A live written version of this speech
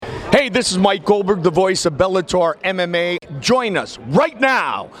Hey, this is Mike Goldberg, the voice of Bellator MMA. Join us right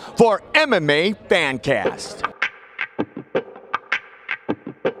now for MMA Fancast.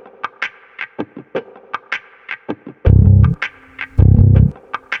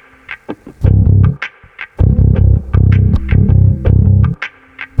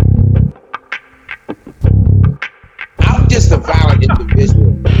 I'm just a violent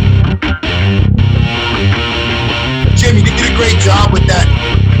individual. Jimmy, you did a great job with that.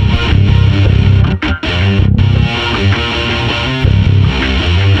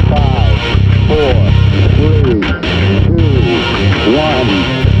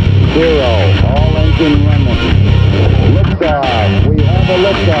 All engine running. Liftoff. We have a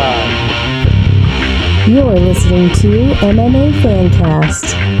liftoff. You're listening to MMA Fancast.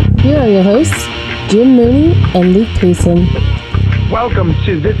 Here are your hosts, Jim Mooney and Luke Payson. Welcome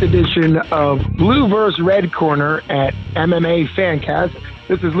to this edition of Blue vs. Red Corner at MMA Fancast.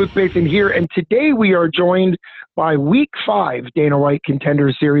 This is Luke Payson here, and today we are joined by Week 5 Dana White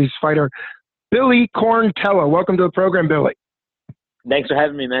Contender Series fighter, Billy Quarantillo. Welcome to the program, Billy. Thanks for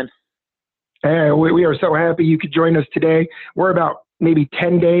having me, man. Hey, we are so happy you could join us today. We're about maybe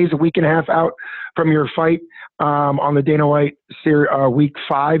 10 days, a week and a half out from your fight on the Dana White series, Week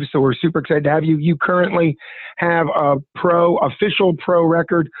 5. So we're super excited to have you. You currently have a official pro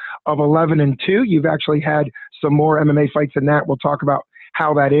record of 11-2. You've actually had some more MMA fights than that. We'll talk about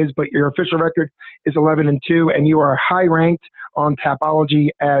how that is, but your official record is 11-2, and you are high ranked on Tapology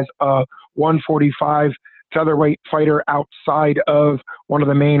as a 145 featherweight fighter outside of one of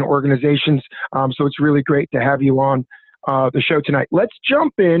the main organizations. So it's really great to have you on the show tonight. Let's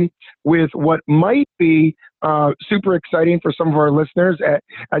jump in with what might be super exciting for some of our listeners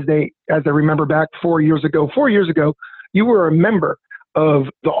as they remember back 4 years ago. 4 years ago, you were a member of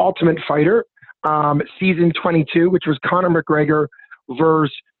the Ultimate Fighter, season 22, which was Conor McGregor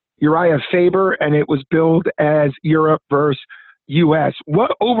versus Uriah Faber, and it was billed as Europe versus US.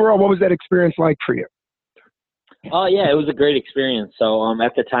 What was that experience like for you? Oh, yeah, it was a great experience. So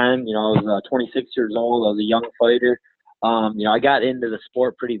at the time, I was 26 years old. I was a young fighter. I got into the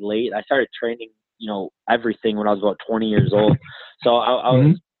sport pretty late. I started training, everything when I was about 20 years old. So I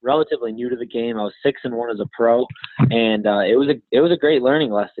was relatively new to the game. I was 6-1 as a pro, and it was a great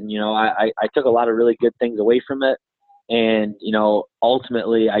learning lesson. I took a lot of really good things away from it, and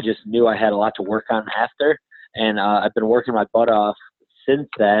ultimately I just knew I had a lot to work on after, and I've been working my butt off since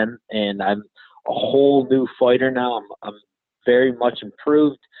then, and I'm a whole new fighter now. I'm very much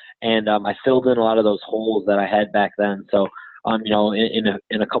improved, and I filled in a lot of those holes that I had back then. So, in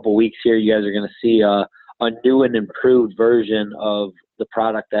a couple weeks here, you guys are going to see a new and improved version of the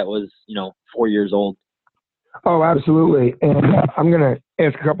product that was, 4 years old. Oh, absolutely. And I'm going to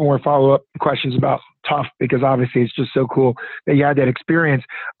ask a couple more follow-up questions about Tough, because obviously it's just so cool that you had that experience.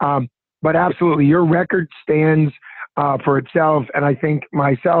 But absolutely, your record stands for itself. And I think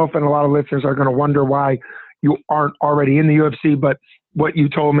myself and a lot of listeners are going to wonder why you aren't already in the UFC. But what you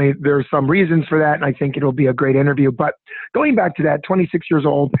told me, there's some reasons for that. And I think it'll be a great interview. But going back to that, 26 years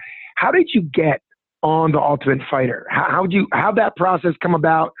old, how did you get on the Ultimate Fighter? How'd that process come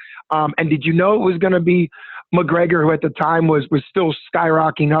about? And did you know it was going to be McGregor, who at the time was still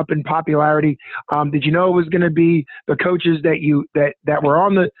skyrocketing up in popularity? Did you know it was going to be the coaches that were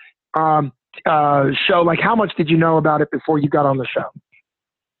on the show? Like, how much did you know about it before you got on the show?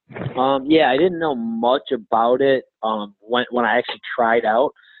 Yeah, I didn't know much about it when I actually tried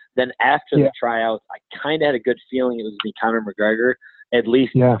out. Then after the tryouts, I kind of had a good feeling it was going to be Conor McGregor, at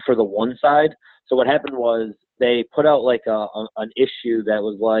least for the one side. So what happened was they put out like an issue that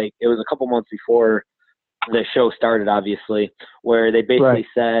was like, it was a couple months before the show started, obviously, where they basically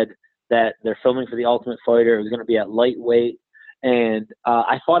said that they're filming for the Ultimate Fighter. It was going to be at lightweight. And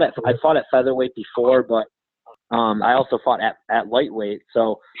I fought at featherweight before, but I also fought at lightweight.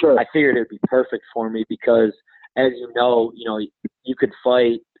 So I figured it would be perfect for me because, as you know, you could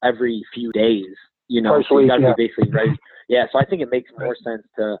fight every few days. So you got to be basically ready. Yeah, so I think it makes more sense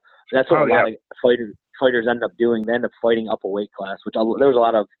to. That's what a lot of fighters end up doing. They end up fighting up a weight class, which there was a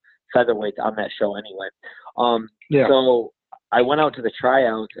lot of featherweights on that show anyway. So I went out to the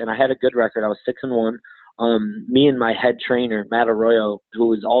tryouts and I had a good record. I was 6-1. Me and my head trainer, Matt Arroyo, who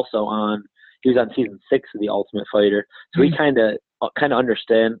was also on season 6 of the Ultimate Fighter. So he kind of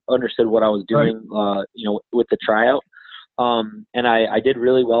understood what I was doing, with the tryout. And I did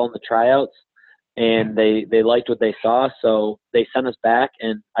really well in the tryouts, and they liked what they saw. So they sent us back.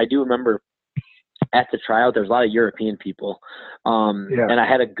 And I do remember at the tryout, there's a lot of European people. And I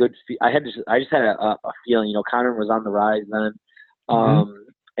had a good, I just had a feeling, Conor was on the rise then.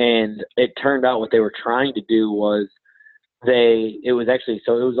 And it turned out what they were trying to do was it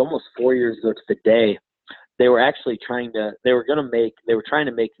was almost 4 years ago to the day. They were actually trying to make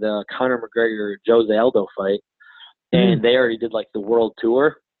the Conor McGregor Jose Aldo fight, and they already did like the world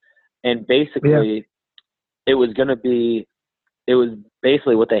tour, and basically it was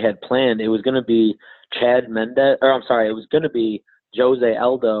basically what they had planned. It was going to be it was going to be Jose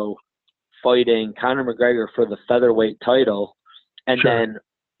Aldo fighting Conor McGregor for the featherweight title, and then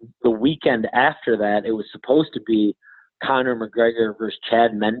the weekend after that, it was supposed to be Conor McGregor versus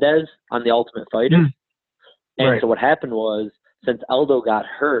Chad Mendes on the Ultimate Fighter. And so what happened was, since Aldo got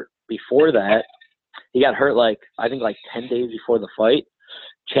hurt before that, he got hurt I think 10 days before the fight.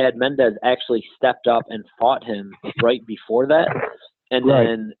 Chad Mendes actually stepped up and fought him right before that. And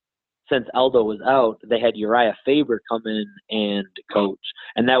then since Aldo was out, they had Uriah Faber come in and coach.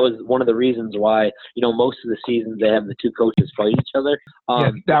 And that was one of the reasons why, most of the seasons they have the two coaches fight each other.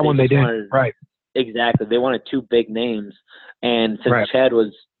 That one they did. Right. Exactly. They wanted two big names. And since Chad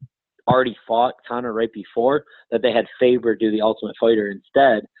was already fought Conor right before, that they had Faber do the Ultimate Fighter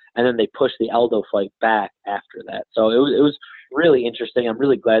instead. And then they pushed the Aldo fight back after that. So it was really interesting. I'm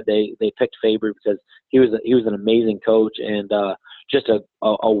really glad they picked Faber, because he was an amazing coach and just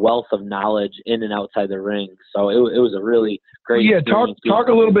a wealth of knowledge in and outside the ring. So it was a really great experience. Talk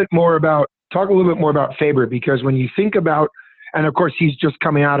a little bit more about Faber, because when you think about, and of course he's just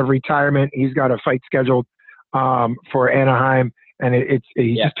coming out of retirement, he's got a fight scheduled for Anaheim, and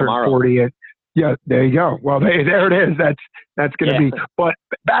he just turned 40. And there you go. Well, there it is. That's going to be. But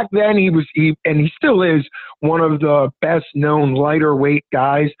back then he still is one of the best known lighter weight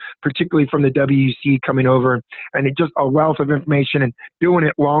guys, particularly from the WC coming over, and it just a wealth of information and doing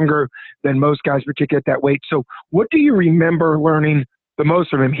it longer than most guys, particularly at that weight. So what do you remember learning the most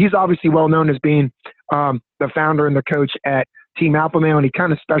from him? He's obviously well known as being the founder and the coach at Team Alpha Male, and he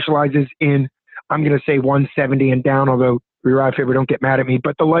kind of specializes in, I'm going to say 170 and down, although Uriah Faber, don't get mad at me,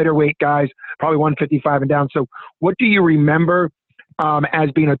 but the lighter weight guys, probably 155 and down. So what do you remember as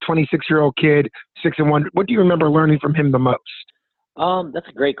being a 26-year-old kid, 6'1"? What do you remember learning from him the most? That's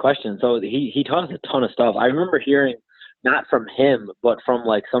a great question. So he taught us a ton of stuff. I remember hearing, not from him, but from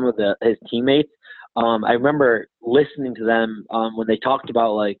some of his teammates. I remember listening to them when they talked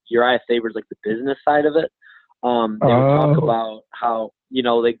about Uriah Faber's the business side of it. They would talk about how,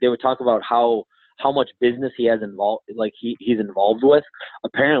 they would talk about how much business he has involved, he's involved with.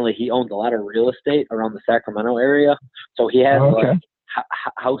 Apparently he owns a lot of real estate around the Sacramento area. So he has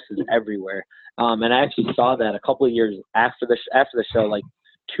houses everywhere. And I actually saw that a couple of years after the show,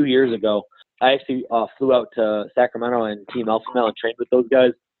 2 years ago. I actually flew out to Sacramento and Team Alpha Male and trained with those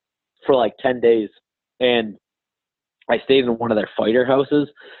guys for 10 days. And I stayed in one of their fighter houses,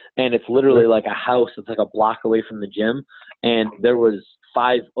 and it's literally a house that's a block away from the gym. And there was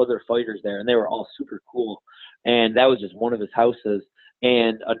 5 other fighters there, and they were all super cool. And that was just one of his houses.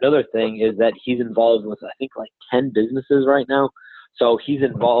 And another thing is that he's involved with, I think, 10 businesses right now. So he's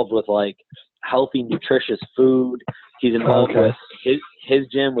involved with healthy, nutritious food. He's involved with his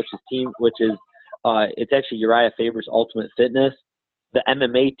gym, which is it's actually Uriah Faber's Ultimate Fitness. The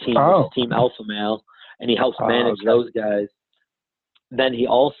MMA team is Team Alpha Male, and he helps manage those guys. Then he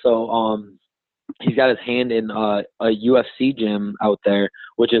also he's got his hand in a UFC gym out there,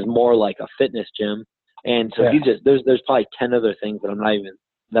 which is more like a fitness gym. And so he's just there's probably 10 other things that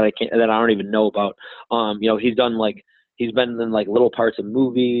I don't even know about. He's done he's been in like little parts of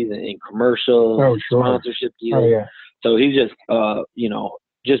movies and commercials, sponsorship deals. So he's just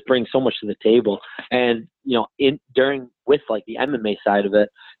just brings so much to the table. And with like the MMA side of it,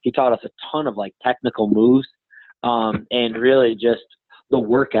 he taught us a ton of like technical moves, and really just the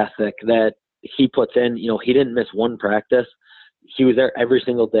work ethic that he puts in. He didn't miss one practice. He was there every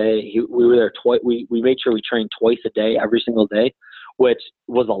single day. We were there twice. We made sure we trained twice a day, every single day, which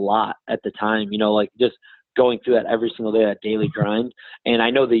was a lot at the time, like just going through that every single day, that daily grind. And I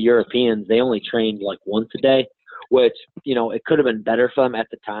know the Europeans, they only trained like once a day, which, it could have been better for them at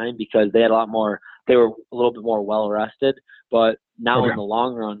the time because they had they were a little bit more well rested. But now in the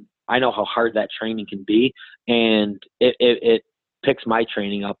long run, I know how hard that training can be, and it picks my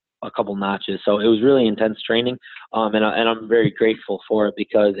training up a couple notches. So it was really intense training, and I'm very grateful for it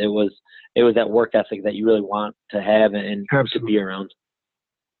because it was that work ethic that you really want to have and to be around.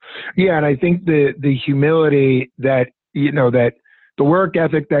 Yeah, and I think the humility that that the work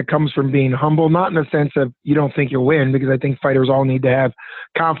ethic that comes from being humble, not in the sense of you don't think you'll win, because I think fighters all need to have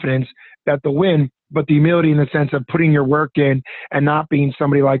confidence that they'll win, but the humility in the sense of putting your work in and not being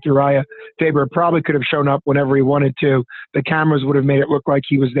somebody like Uriah Faber probably could have shown up whenever he wanted to. The cameras would have made it look like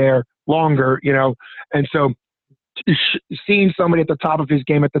he was there longer, and so seeing somebody at the top of his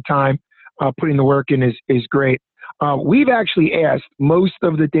game at the time, putting the work in is great. We've actually asked most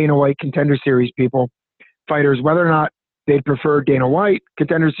of the Dana White Contender Series fighters, whether or not they'd prefer Dana White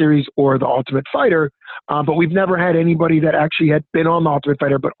Contender Series or the Ultimate Fighter, but we've never had anybody that actually had been on the Ultimate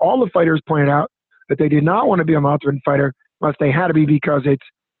Fighter. But all the fighters pointed out that they did not want to be on the Ultimate Fighter unless they had to be, because it's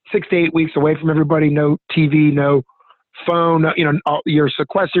 6 to 8 weeks away from everybody, no TV, no phone, you're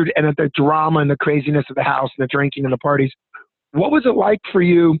sequestered, and at the drama and the craziness of the house and the drinking and the parties. What was it like for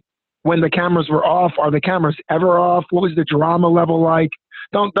you when the cameras were off? Are the cameras ever off? What was the drama level like?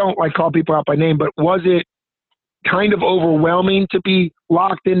 Don't like call people out by name, but was it kind of overwhelming to be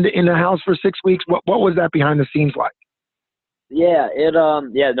locked in the house for 6 weeks? What was that behind the scenes like? Yeah,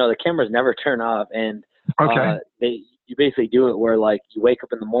 the cameras never turn off, and okay. You basically do it where, like, you wake up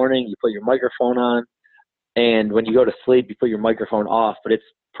in the morning, you put your microphone on, and when you go to sleep, you put your microphone off, but it's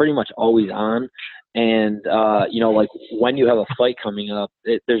pretty much always on. And like when you have a fight coming up,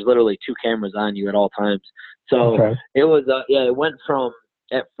 there's literally 2 cameras on you at all times. So okay. It was it went from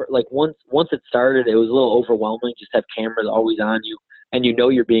once it started, it was a little overwhelming just to have cameras always on you, and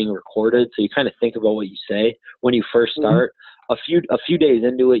you're being recorded, so you kind of think about what you say when you first start. A few days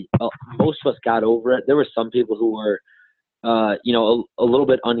into it, most of us got over it. There were some people who were a little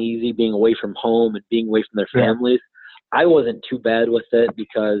bit uneasy being away from home and being away from their families. I wasn't too bad with it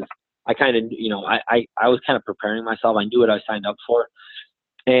because I kind of, I was kind of preparing myself. I knew what I signed up for,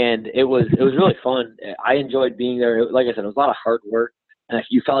 and it was really fun. I enjoyed being there. Like I said, it was a lot of hard work, and if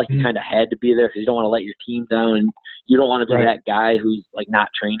you felt like you kind of had to be there because you don't want to let your team down, and you don't want to be that guy who's like not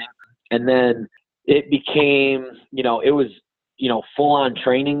training. And then it became, it was, full on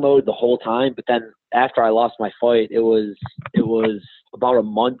training mode the whole time. But then after I lost my fight, it was about a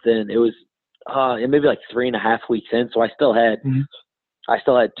month in. It was maybe like 3.5 weeks in. So I still had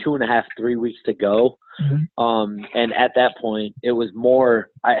 2.5, 3 weeks to go. And at that point, it was more.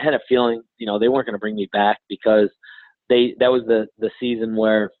 I had a feeling, they weren't going to bring me back because that was the season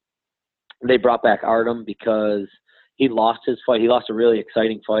where they brought back Artem because he lost his fight. He lost a really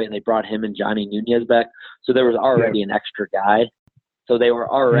exciting fight, and they brought him and Johnny Nunez back. So there was already an extra guy. So they were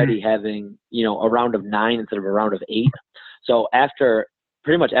already having, a round of 9 instead of a round of 8. So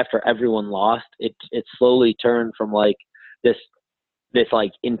pretty much after everyone lost, it slowly turned from like this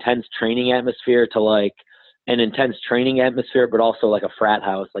like intense training atmosphere to like an intense training atmosphere, but also like a frat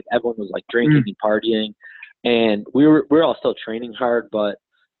house. Like everyone was like drinking and partying, and we were all still training hard, but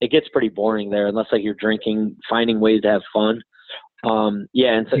it gets pretty boring there unless like you're drinking, finding ways to have fun. So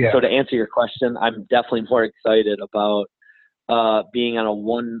to answer your question, I'm definitely more excited about being on a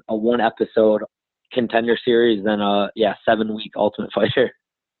one episode Contender Series than a 7-week Ultimate Fighter.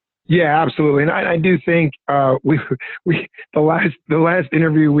 Yeah, absolutely. And I do think we the last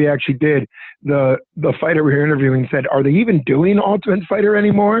interview we actually did, the fighter we were interviewing said, are they even doing Ultimate Fighter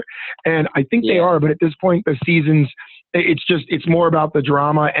anymore? And I think they are, but at this point the seasons, it's more about the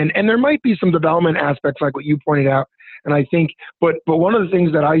drama, and there might be some development aspects like what you pointed out. And I think, but one of the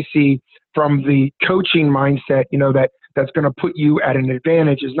things that I see from the coaching mindset, that's going to put you at an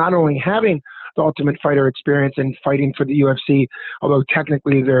advantage is not only having the Ultimate Fighter experience and fighting for the UFC, although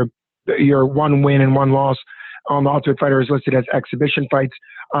technically your 1 win and 1 loss on the Ultimate Fighter is listed as exhibition fights,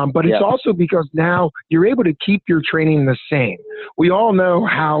 but it's also because now you're able to keep your training the same. We all know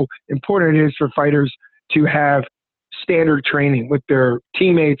how important it is for fighters to have standard training with their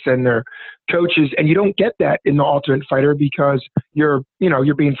teammates and their coaches, and you don't get that in the Ultimate Fighter because you're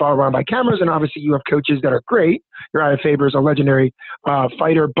being followed around by cameras, and obviously you have coaches that are great. Uriah Faber is a legendary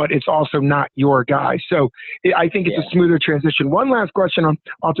fighter, but it's also not your guy. So I think it's a smoother transition. One last question on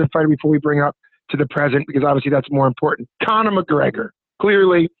Ultimate Fighter before we bring up to the present, because obviously that's more important. Conor McGregor,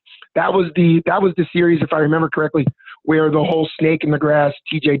 clearly that was the series, if I remember correctly, where the whole snake in the grass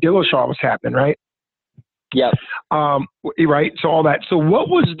TJ Dillashaw was happening, right? Yeah. Right. So all that. So what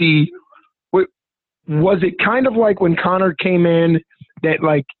was was it kind of like when Conor came in that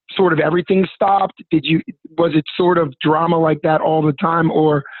like sort of everything stopped? Was it sort of drama like that all the time,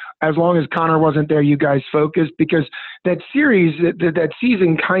 or as long as Conor wasn't there, you guys focused? Because that series, that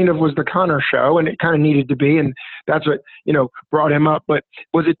season kind of was the Conor show, and it kind of needed to be, and that's what, brought him up. But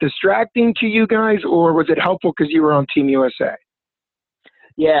was it distracting to you guys, or was it helpful because you were on Team USA?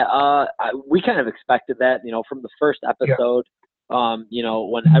 Yeah, we kind of expected that, from the first episode,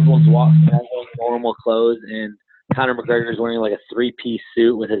 when everyone's walking in normal clothes and Conor McGregor's wearing like a 3-piece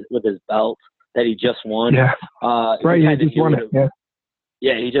suit with his belt that he just won. Yeah. Right. He just won it.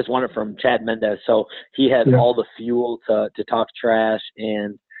 Yeah, he just won it from Chad Mendes. So he had all the fuel to talk trash.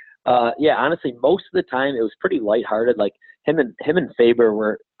 And honestly, most of the time it was pretty lighthearted. Like him and Faber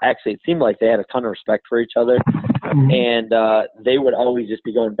were actually, it seemed like they had a ton of respect for each other. and they would always just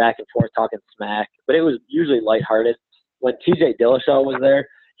be going back and forth talking smack, but it was usually lighthearted. When TJ Dillashaw was there,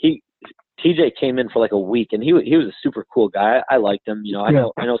 TJ came in for like a week, and he was a super cool guy. I liked him. You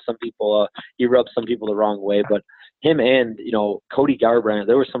know, I know some people he rubbed some people the wrong way, but him and Cody Garbrandt,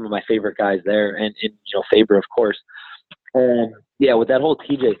 they were some of my favorite guys there, and Faber, of course. Yeah, with that whole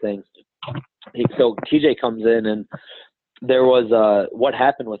TJ thing, so TJ comes in, and there was what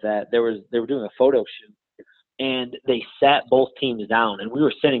happened with that. They were doing a photo shoot, and they sat both teams down, and we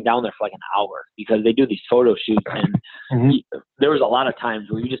were sitting down there for like an hour because they do these photo shoots, and there was a lot of times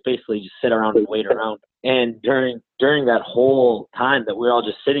where you just basically just sit around and wait around. And during that whole time that we were all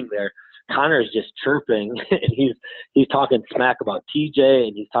just sitting there, Conor is just chirping, and he's talking smack about TJ,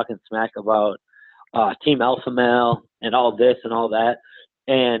 and he's talking smack about Team Alpha Male and all this and all that,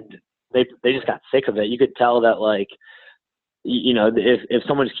 and they just got sick of it. You could tell that, like, if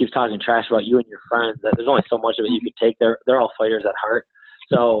someone just keeps talking trash about you and your friends, that there's only so much of it you could take. They're all fighters at heart.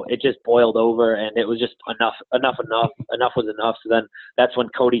 So it just boiled over, and it was just enough was enough. So then that's when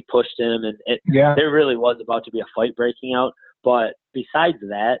Cody pushed him, and there really was about to be a fight breaking out. But besides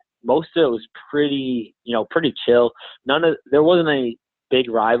that, most of it was pretty chill. There wasn't any big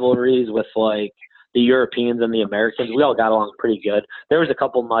rivalries with like the Europeans and the Americans. We all got along pretty good. There was a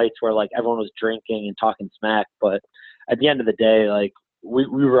couple nights where like everyone was drinking and talking smack, but at the end of the day, like we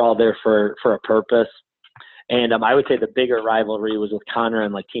were all there for a purpose. And I would say the bigger rivalry was with Conor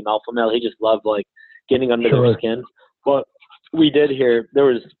and like Team Alpha Male. He just loved like getting under their skin. But we did hear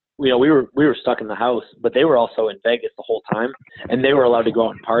we were stuck in the house, but they were also in Vegas the whole time, and they were allowed to go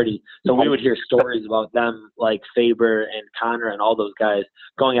out and party. So we would hear stories about them, like Faber and Conor and all those guys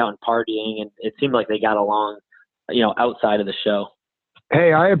going out and partying, and it seemed like they got along, outside of the show.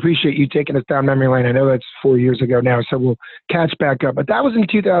 Hey, I appreciate you taking us down memory lane. I know that's 4 years ago now, so we'll catch back up. But that was in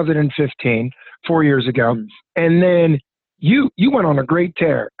 2015, 4 years ago. And then you went on a great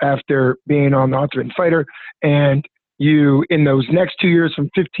tear after being on the Ultimate Fighter, and you, in those next 2 years, from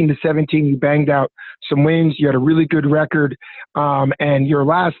 15 to 17, you banged out some wins. You had a really good record. And your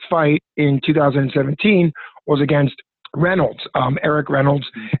last fight in 2017 was against Reynolds, Eric Reynolds.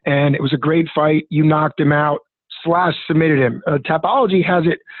 And it was a great fight. You knocked him out / submitted him. Tapology has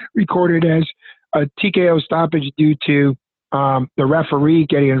it recorded as a TKO stoppage due to the referee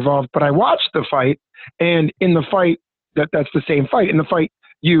getting involved. But I watched the fight, and in the fight, that's the same fight. In the fight,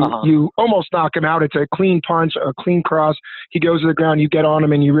 you almost knock him out. It's a clean punch, a clean cross. He goes to the ground, you get on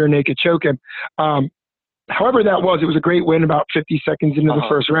him, and you rear naked choke him. However it was a great win about 50 seconds into the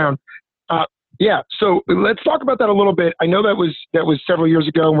first round. So let's talk about that a little bit. I know that was several years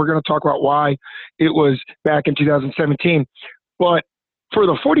ago, and we're going to talk about why it was back in 2017. But for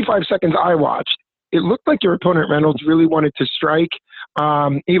the 45 seconds I watched, it looked like your opponent Reynolds really wanted to strike.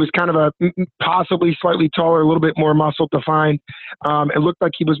 He was kind of a possibly slightly taller, a little bit more muscle defined. It looked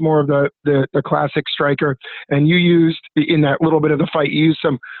like he was more of the classic striker. And you used, in that little bit of the fight, you used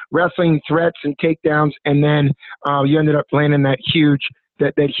some wrestling threats and takedowns, and then you ended up landing that huge,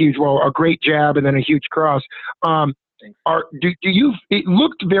 a great jab and then a huge cross. It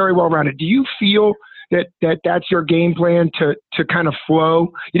looked very well rounded. Do you feel that's your game plan to kind of flow?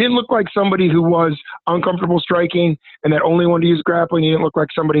 You didn't look like somebody who was uncomfortable striking and that only wanted to use grappling. You didn't look like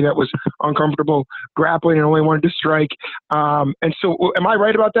somebody that was uncomfortable grappling and only wanted to strike. And so am I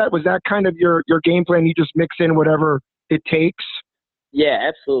right about that? Was that kind of your game plan? You just mix in whatever it takes? Yeah,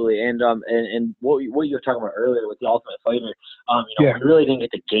 absolutely. And what you were talking about earlier with the Ultimate Fighter, I really didn't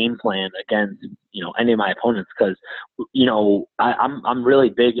get the game plan against any of my opponents, because I'm really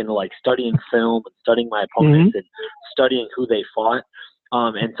big into like studying film and studying my opponents and studying who they fought.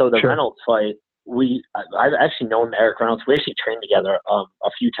 And so the Reynolds fight, I've actually known Eric Reynolds. We actually trained together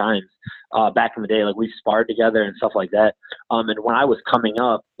a few times back in the day. Like, we sparred together and stuff like that. And when I was coming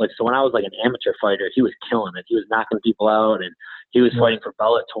up, when I was like an amateur fighter, he was killing it. He was knocking people out, and he was fighting for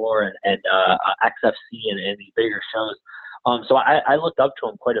Bellator and XFC and these bigger shows. So I looked up to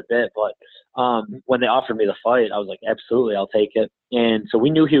him quite a bit. But when they offered me the fight, I was like, absolutely, I'll take it. And so we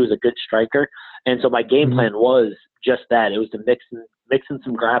knew he was a good striker. And so my game plan was just that. It was to mix in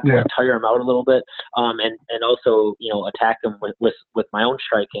some grappling, tire him out a little bit, and also attack him with my own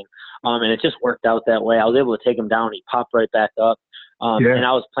striking. And it just worked out that way. I was able to take him down. He popped right back up. And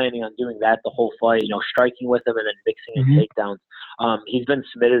I was planning on doing that the whole fight, striking with him and then mixing in takedowns. He's been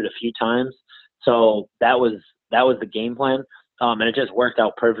submitted a few times, so that was the game plan. And it just worked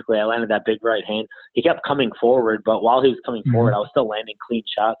out perfectly. I landed that big right hand. He kept coming forward, but while he was coming forward, I was still landing clean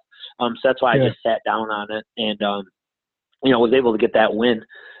shots. So that's why I just sat down on it and was able to get that win.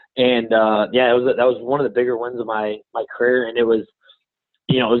 And that was one of the bigger wins of my career. And it was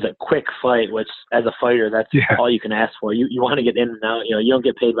it was a quick fight, which as a fighter, that's all you can ask for. You want to get in and out. You don't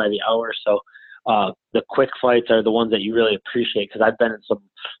get paid by the hour, so the quick fights are the ones that you really appreciate, because I've been in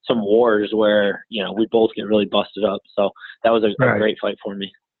some wars where we both get really busted up. So that was a great fight for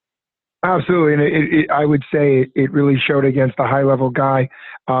me. Absolutely, and I would say it really showed against a high-level guy.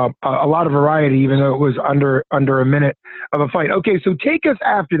 A lot of variety, even though it was under a minute of a fight. Okay, so take us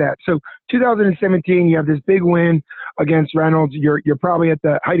after that. So 2017, you have this big win against Reynolds. You're probably at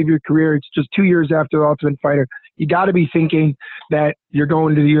the height of your career. It's just 2 years after the Ultimate Fighter. You got to be thinking that you're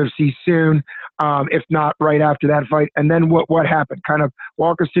going to the UFC soon, if not right after that fight. And then what happened? Kind of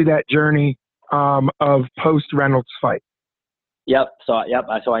walk us through that journey of post-Reynolds fight. So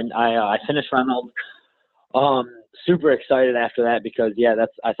I finished Reynolds. Super excited after that, because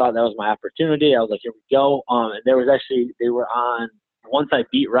I thought that was my opportunity. I was like, here we go. And once I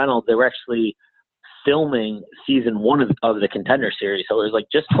beat Reynolds, they were actually filming season 1 of the Contender Series. So it was like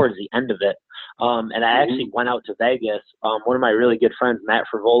just towards the end of it. And I actually went out to Vegas. One of my really good friends, Matt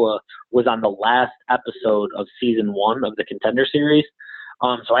Frivola, was on the last episode of season 1 of the Contender Series.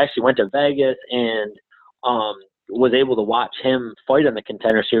 So I actually went to Vegas and was able to watch him fight in the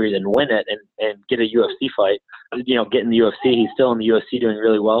Contender Series and win it and get a UFC fight. Get in the UFC. He's still in the UFC doing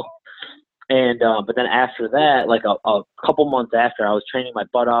really well. And but then after that, like a couple months after, I was training my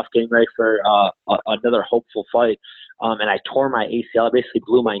butt off, getting ready for another hopeful fight. And I tore my ACL. I basically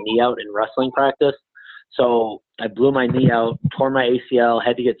blew my knee out in wrestling practice. So I blew my knee out, tore my ACL,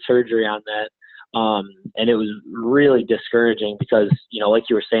 had to get surgery on that. And it was really discouraging because, like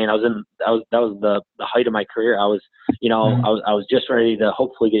you were saying, that was the height of my career. I was just ready to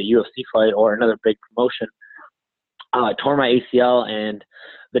hopefully get a UFC fight or another big promotion. I tore my ACL, and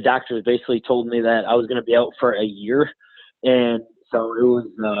the doctors basically told me that I was going to be out for a year. And so it was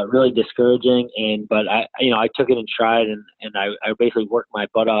really discouraging. But I took it in stride, and I basically worked my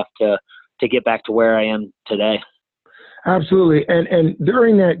butt off to get back to where I am today. Absolutely. And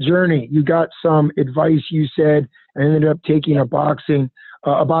during that journey, you got some advice, you said, and ended up taking a boxing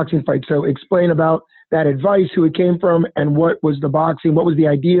fight. So explain about that advice, who it came from, and what was the boxing? What was the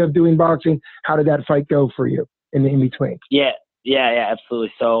idea of doing boxing? How did that fight go for you in between? Yeah,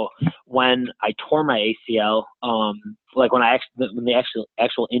 absolutely. So when I tore my ACL, like when the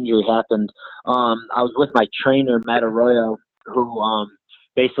actual injury happened, I was with my trainer, Matt Arroyo, who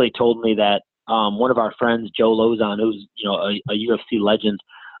basically told me that one of our friends, Joe Lozon, who's a UFC legend,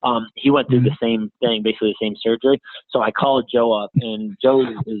 he went through the same thing, basically the same surgery. So I called Joe up, and Joe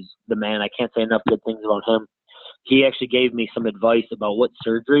is the man. I can't say enough good things about him. He actually gave me some advice about what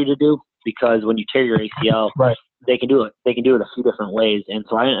surgery to do, because when you tear your ACL, right, they can do it a few different ways. And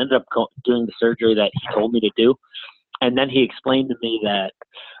so I ended up doing the surgery that he told me to do. And then he explained to me that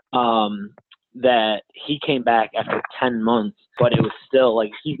that he came back after 10 months, but it was still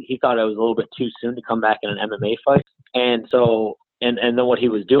like he thought it was a little bit too soon to come back in an MMA fight. And so and then what he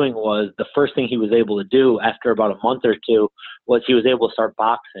was doing was, the first thing he was able to do after about a month or two was he was able to start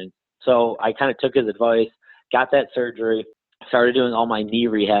boxing. So I kind of took his advice, got that surgery, started doing all my knee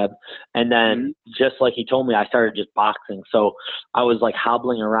rehab, and then just like he told me, I started just boxing. So I was like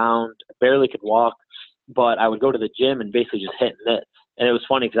hobbling around, barely could walk, but I would go to the gym and basically just hit mitts. And it was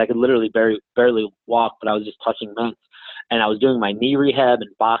funny because I could literally barely walk, but I was just touching mitts. And I was doing my knee rehab and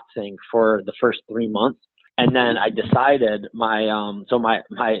boxing for the first 3 months. And then I decided my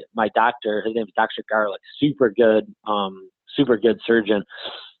doctor, his name is Dr. Garlick, super good surgeon.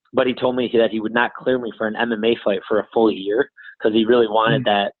 But he told me that he would not clear me for an MMA fight for a full year, because he really wanted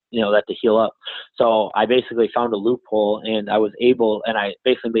that to heal up. So I basically found a loophole, and I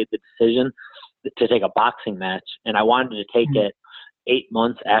basically made the decision to take a boxing match, and I wanted to take it 8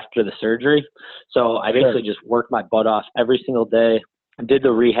 months after the surgery. So I basically just worked my butt off every single day, did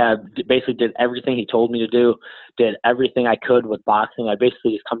the rehab, basically did everything he told me to do, did everything I could with boxing. I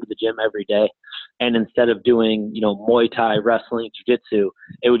basically just come to the gym every day. And instead of doing, Muay Thai, wrestling, jiu-jitsu,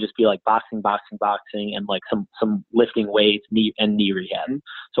 it would just be like boxing, and like some lifting weights, knee rehab.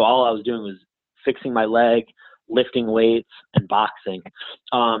 So all I was doing was fixing my leg, lifting weights, and boxing.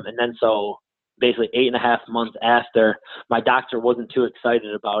 And then so basically 8.5 months after, my doctor wasn't too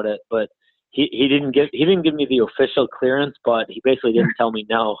excited about it, but he didn't give me the official clearance, but he basically didn't tell me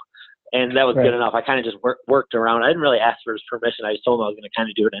no. And that was good enough. I kind of just worked around. I didn't really ask for his permission. I just told him I was going to kind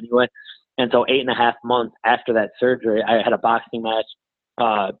of do it anyway. And so 8.5 months after that surgery, I had a boxing match,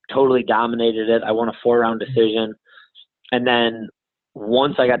 totally dominated it. I won a 4-round decision. And then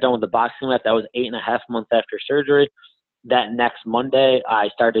once I got done with the boxing match, that was 8.5 months after surgery. That next Monday, I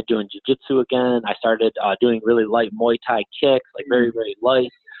started doing jiu-jitsu again. I started doing really light Muay Thai kicks, like very, very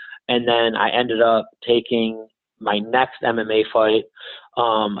light. And then I ended up taking my next MMA fight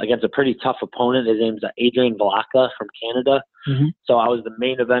against a pretty tough opponent. His name's Adrian Velaka from Canada. Mm-hmm. So I was the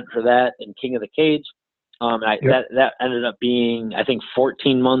main event for that in King of the Cage. That ended up being, I think,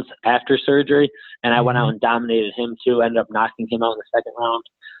 14 months after surgery, and I went out and dominated him too. Ended up knocking him out in the second round,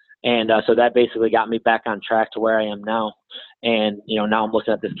 and so that basically got me back on track to where I am now. And now I'm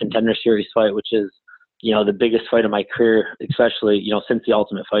looking at this Contender Series fight, which is the biggest fight of my career, especially since The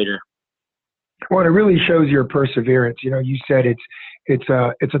Ultimate Fighter. Well, it really shows your perseverance. You said it's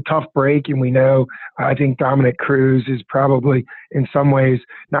a tough break, and we know. I think Dominick Cruz is probably, in some ways,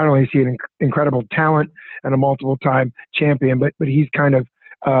 not only is he an incredible talent and a multiple-time champion, but he's kind of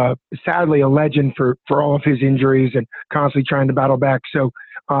sadly a legend for all of his injuries and constantly trying to battle back. So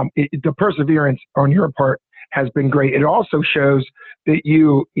the perseverance on your part has been great. It also shows that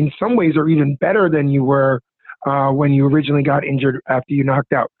you, in some ways, are even better than you were when you originally got injured after you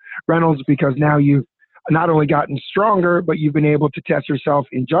knocked out Reynolds, because now you've not only gotten stronger, but you've been able to test yourself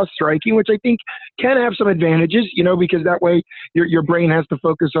in just striking, which I think can have some advantages, because that way your brain has to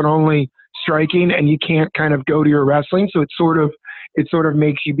focus on only striking and you can't kind of go to your wrestling. So it sort of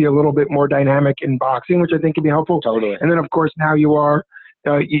makes you be a little bit more dynamic in boxing, which I think can be helpful. Totally. And then, of course, now you're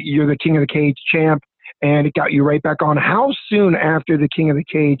the King of the Cage champ, and it got you right back on. How soon after the King of the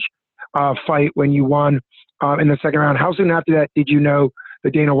Cage fight, when you won in the second round, how soon after that did you know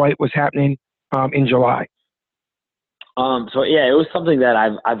that Dana White was happening in July? So yeah, it was something that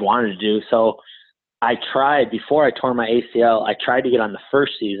I've wanted to do. So I tried, before I tore my ACL, I tried to get on the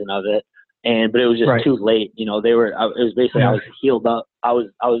first season of it, but it was just too late. It was basically, I was healed up. I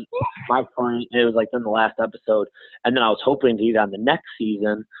was my point. It was like in the last episode, and then I was hoping to get on the next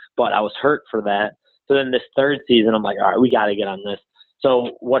season, but I was hurt for that. So then this third season, I'm like, all right, we got to get on this.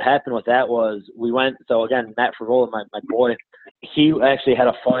 So what happened with that was we went. So again, Matt Frevola, my boy, he actually had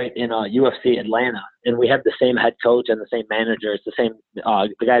a fight in UFC Atlanta, and we had the same head coach and the same manager. It's the same.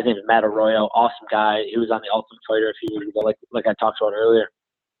 The guy's name is Matt Arroyo, awesome guy. He was on the Ultimate Fighter a few years ago, like I talked about earlier.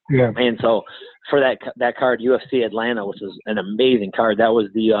 Yeah. And so for that card, UFC Atlanta, which was an amazing card. That was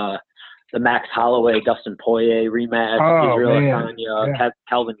the Max Holloway, Dustin Poirier rematch, Israel Adesanya,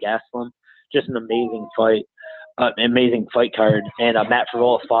 Kelvin Gastelum. Just an amazing fight. Amazing fight card, and Matt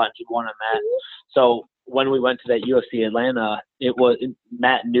Frevola fought, and he won on that. So when we went to that UFC Atlanta,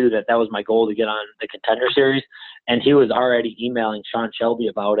 Matt knew that was my goal, to get on the Contender Series, and he was already emailing Sean Shelby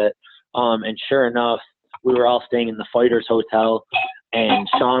about it. And sure enough, we were all staying in the Fighters Hotel, and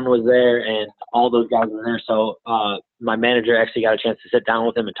Sean was there, and all those guys were there. So my manager actually got a chance to sit down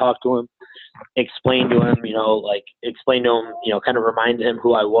with him and talk to him, explain to him, kind of remind him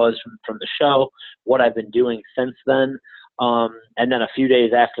who I was from the show, what I've been doing since then. And then a few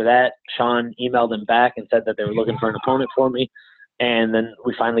days after that, Sean emailed him back and said that they were looking for an opponent for me. And then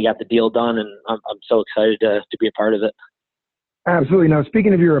we finally got the deal done, and I'm so excited to be a part of it. Absolutely. Now,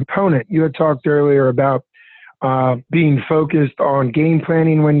 speaking of your opponent, you had talked earlier about being focused on game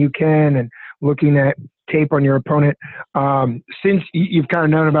planning when you can and looking at tape on your opponent. Since you've kind of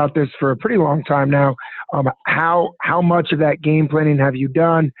known about this for a pretty long time now, how much of that game planning have you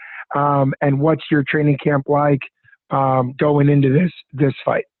done, and what's your training camp like going into this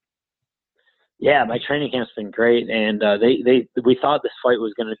fight? Yeah, my training camp's been great, and we thought this fight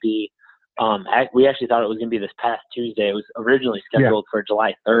was going to be. We actually thought it was going to be this past Tuesday. It was originally scheduled for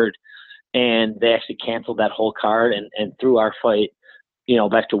July 3rd, and they actually canceled that whole card and threw our fight,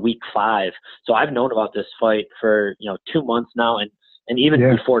 back to week 5. So I've known about this fight for 2 months now, and even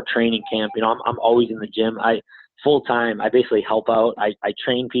before training camp, I'm always in the gym. Full time. I basically help out. I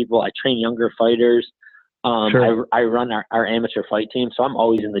train people. I train younger fighters. Sure. I run our amateur fight team, so I'm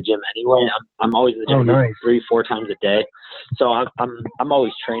always in the gym anyway. I'm always in the gym 3-4 times a day. So I'm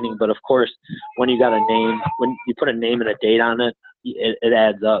always training. But of course, when you got a name, when you put a name and a date on it, it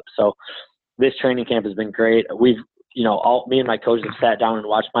adds up. So this training camp has been great. We've me and my coach have sat down and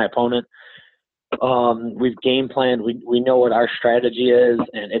watched my opponent. We've game planned. We know what our strategy is,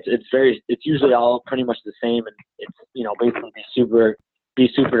 and it's usually all pretty much the same. And it's basically be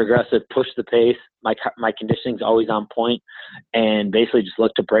super aggressive, push the pace. My conditioning's always on point, and basically just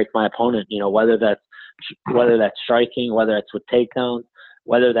look to break my opponent. Whether that's striking, whether it's with takedowns,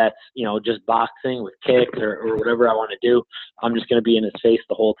 whether that's just boxing with kicks or whatever I want to do. I'm just going to be in his face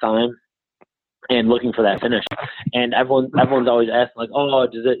the whole time and looking for that finish. And everyone's always asking, like, oh,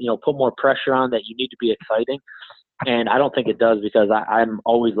 does it put more pressure on that you need to be exciting? And I don't think it does, because I'm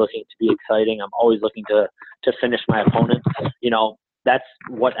always looking to be exciting. I'm always looking to finish my opponent. That's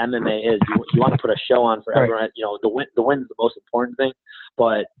what MMA is. You want to put a show on for everyone. The win's the most important thing,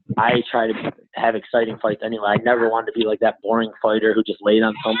 but I try to have exciting fights anyway. I never wanted to be like that boring fighter who just laid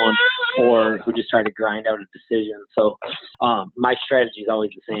on someone or who just try to grind out a decision. So my strategy is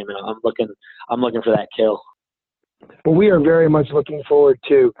always the same, and I'm looking for that kill. Well, we are very much looking forward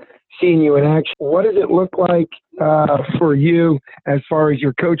to seeing you in action. What does it look like for you as far as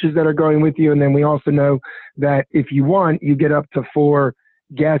your coaches that are going with you? And then we also know that if you want, you get up to 4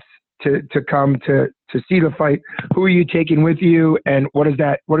 guests to come to see the fight. Who are you taking with you, and what does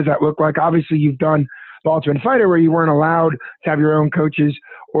that look like? Obviously, you've done the Ultimate Fighter where you weren't allowed to have your own coaches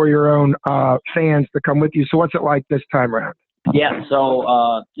or your own fans to come with you. So what's it like this time around? Yeah,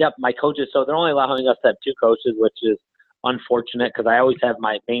 so, my coaches, so they're only allowing us to have 2 coaches, which is unfortunate because I always have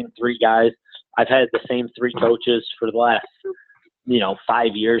my main 3 guys. I've had the same 3 coaches for the last,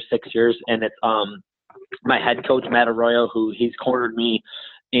 5 years, 6 years, and it's my head coach, Matt Arroyo, who he's cornered me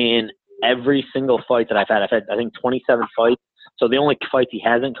in every single fight that I've had. I've had, I think, 27 fights. So the only fights he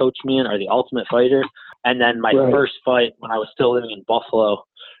hasn't coached me in are the Ultimate Fighter. And then my first fight when I was still living in Buffalo,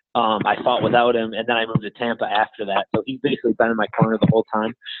 I fought without him, and then I moved to Tampa after that. So he's basically been in my corner the whole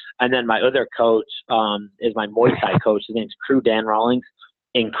time. And then my other coach is my Muay Thai coach. His name's Crew Dan Rawlings.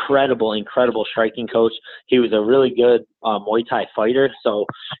 Incredible striking coach. He was a really good Muay Thai fighter, so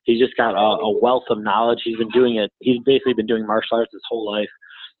he's just got a wealth of knowledge. He's basically been doing martial arts his whole life.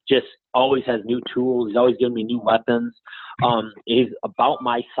 Just always has new tools. He's always giving me new weapons. He's about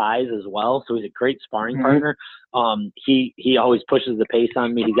my size as well, so he's a great sparring partner. He always pushes the pace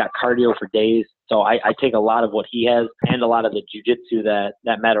on me. He's got cardio for days, so I take a lot of what he has and a lot of the jiu-jitsu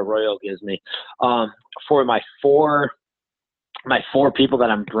that Matt Arroyo gives me. For my 4 people that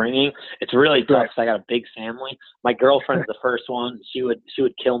I'm bringing, it's really tough because I got a big family. My girlfriend's the first one. She would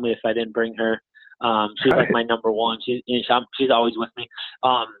kill me if I didn't bring her. She's like my number one. She's always with me.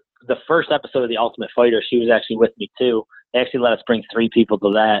 The first episode of The Ultimate Fighter, she was actually with me too. They actually let us bring 3 people to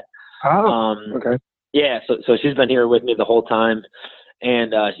that. Okay. Yeah, so she's been here with me the whole time,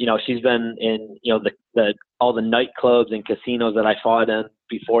 and she's been in all the nightclubs and casinos that I fought in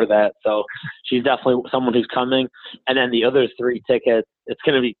before that. So she's definitely someone who's coming. And then the other 3 tickets, it's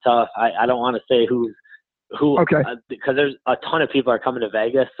going to be tough. I don't want to say who, because there's a ton of people are coming to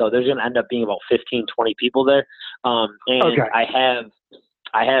Vegas, so there's going to end up being about 15, 20 people there.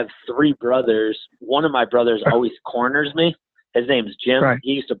 I have 3 brothers. One of my brothers always corners me. His name's Jim.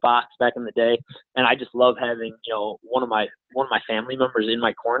 He used to box back in the day, and I just love having one of my family members in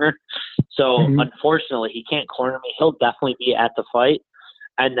my corner. So unfortunately, he can't corner me. He'll definitely be at the fight,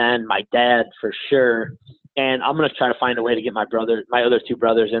 and then my dad for sure. And I'm gonna try to find a way to get my other 2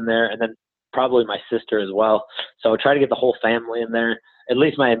 brothers in there, and then probably my sister as well. So try to get the whole family in there, at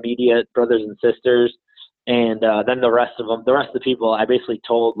least my immediate brothers and sisters. And then the rest of the people, I basically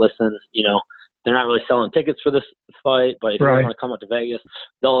told, listen, they're not really selling tickets for this fight, but if you want to come up to Vegas,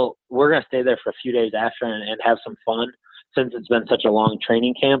 we're going to stay there for a few days after and have some fun since it's been such a long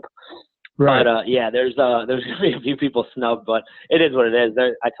training camp. But there's going to be a few people snubbed, but it is what it is.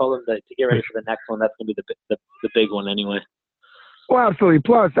 I told them to get ready for the next one. That's going to be the big one anyway. Well, absolutely.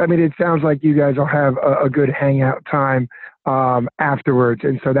 Plus, I mean, it sounds like you guys will have a good hangout time afterwards,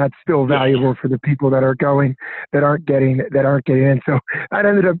 and so that's still valuable for the people that are going that aren't getting in. So that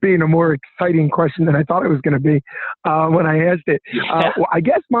ended up being a more exciting question than I thought it was going to be when I asked it. Well, I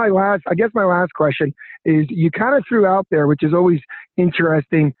guess my last question is, you kind of threw out there, which is always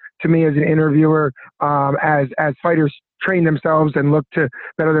interesting to me as an interviewer, as fighters train themselves and look to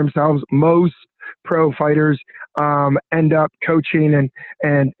better themselves. Most pro fighters end up coaching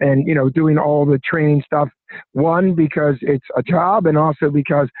and doing all the training stuff, one, because it's a job, and also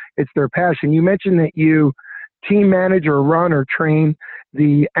because it's their passion. You mentioned that you team manage or run or train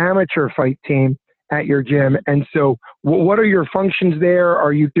the amateur fight team at your gym, and so what are your functions there?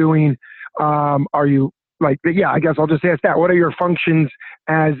 Are you doing I guess I'll just ask that. What are your functions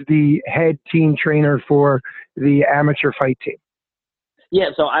as the head team trainer for the amateur fight team?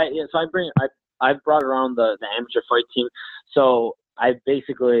 I've brought around the amateur fight team. So I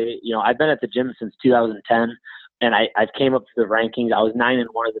basically, I've been at the gym since 2010, and I've came up to the rankings. I was 9-1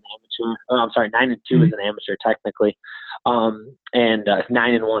 as an amateur. Oh, I'm sorry, 9-2 as an amateur technically, and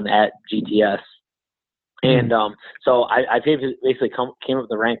 9-1 at GTS. And so I basically came up with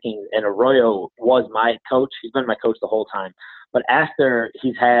the rankings, and Arroyo was my coach. He's been my coach the whole time. But after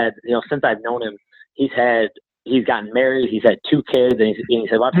he's had, since I've known him, he's gotten married, he's had 2 kids, and he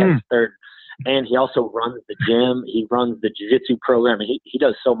said, well, I've had his third. And he also runs the gym. He runs the jiu-jitsu program. And he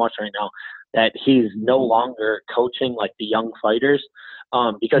does so much right now that he's no longer coaching like the young fighters,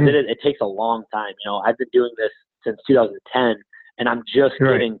 because it takes a long time. I've been doing this since 2010, and I'm just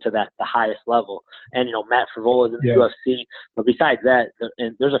getting to the highest level. And, Matt Frivola is in the UFC. But besides that,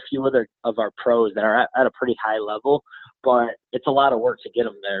 and there's a few other of our pros that are at a pretty high level. but it's a lot of work to get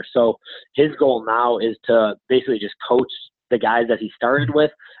him there. So his goal now is to basically just coach the guys that he started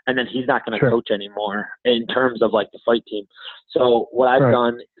with, and then he's not going to coach anymore in terms of like the fight team. So what I've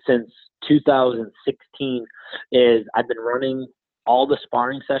done since 2016 is I've been running all the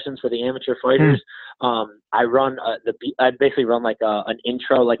sparring sessions for the amateur fighters. I run I basically run like an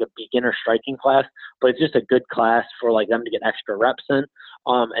intro, like a beginner striking class, but it's just a good class for like them to get extra reps in.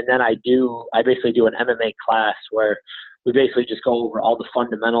 And then I basically do an MMA class where we basically just go over all the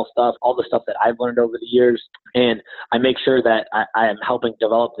fundamental stuff, all the stuff that I've learned over the years, and I make sure that I am helping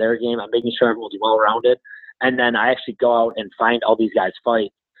develop their game. I'm making sure everyone's well-rounded, and then I actually go out and find all these guys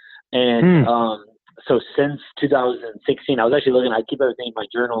fight. And so since 2016, I was actually looking, I keep everything in my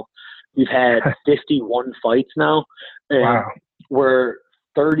journal. We've had 51 fights now. And we're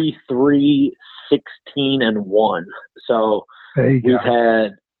 33, 16, and 1. So we've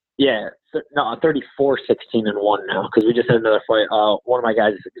had, 34, 16, and 1 now, because we just had another fight. One of my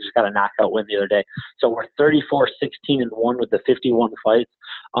guys just got a knockout win the other day. So we're 34, 16, and 1 with the 51 fights.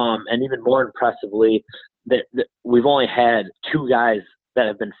 And even more impressively, that we've only had 2 guys that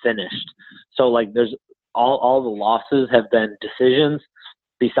have been finished. So like there's all the losses have been decisions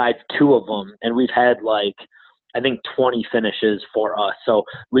besides 2 of them. And we've had like, I think 20 finishes for us. So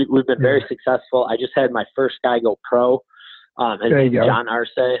we've been very successful. I just had my first guy go pro. His name's John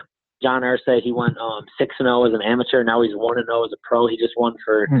Arce. John Arce, he went 6-0 as an amateur. Now he's 1-0 as a pro. He just won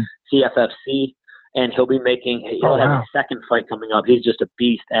for CFFC, and he'll have a second fight coming up. He's just a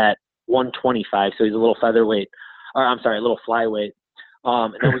beast at 125. So he's a little featherweight, or I'm sorry, a little flyweight.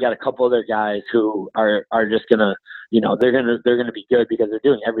 And then we got a couple other guys who are just gonna, they're gonna be good because they're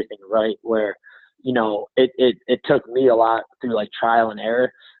doing everything right. Where, it took me a lot through like trial and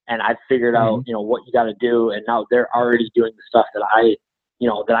error, and I figured out, what you got to do, and now they're already doing the stuff that I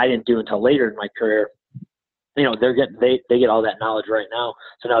didn't do until later in my career. They get all that knowledge right now,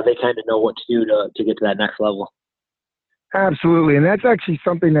 so now they kind of know what to do to get to that next level. Absolutely, and that's actually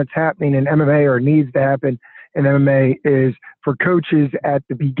something that's happening in MMA, or needs to happen in MMA, is for coaches at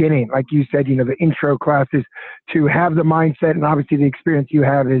the beginning, like you said, the intro classes, to have the mindset, and obviously the experience you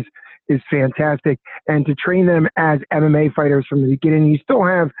have is fantastic, and to train them as MMA fighters from the beginning. You still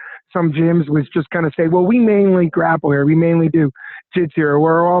have some gyms which just kind of say, well, we mainly grapple here, we mainly do jiu-jitsu, or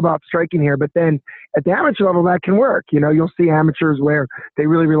we're all about striking here. But then at the amateur level, that can work. You'll see amateurs where they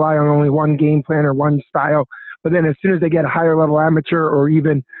really rely on only one game plan or one style. But then as soon as they get a higher level amateur, or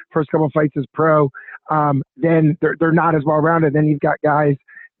even first couple of fights as pro, then they're not as well-rounded. Then you've got guys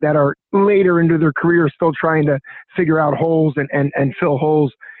that are later into their career still trying to figure out holes and fill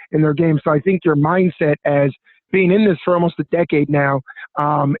holes in their game. So I think your mindset, as being in this for almost a decade now,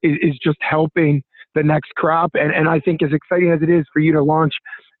 is just helping the next crop. And I think, as exciting as it is for you to launch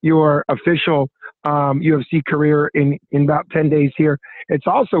your official UFC career in about 10 days here, it's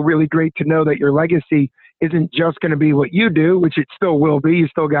also really great to know that your legacy isn't just going to be what you do, which it still will be. You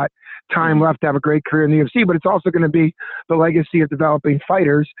still got time left to have a great career in the UFC, but it's also going to be the legacy of developing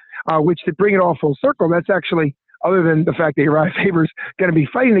fighters, which, to bring it all full circle, that's actually, other than the fact that Uriah Faber's going to be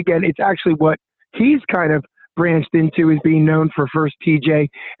fighting again, it's actually what he's kind of branched into, is being known for first TJ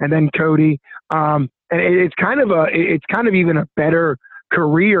and then Cody. And it's kind of even a better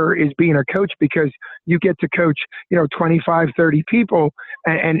career is being a coach, because you get to coach, 25, 30 people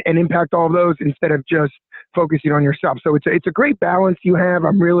and impact all of those instead of just focusing on yourself. So it's a great balance you have.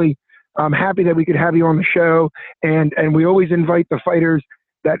 I'm really happy that we could have you on the show. And we always invite the fighters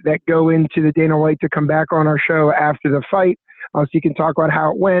that go into the Dana White to come back on our show after the fight. So you can talk about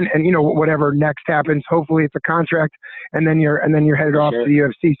how it went, and whatever next happens. Hopefully it's a contract, and then you're headed off to the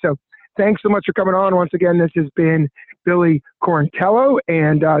UFC. So thanks so much for coming on once again. This has been Billy Quarantillo,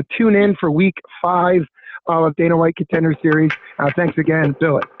 and tune in for week 5 of Dana White Contender Series. Thanks again,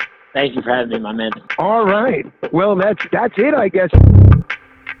 Billy. Thank you for having me, my man. All right. Well, that's it, I guess.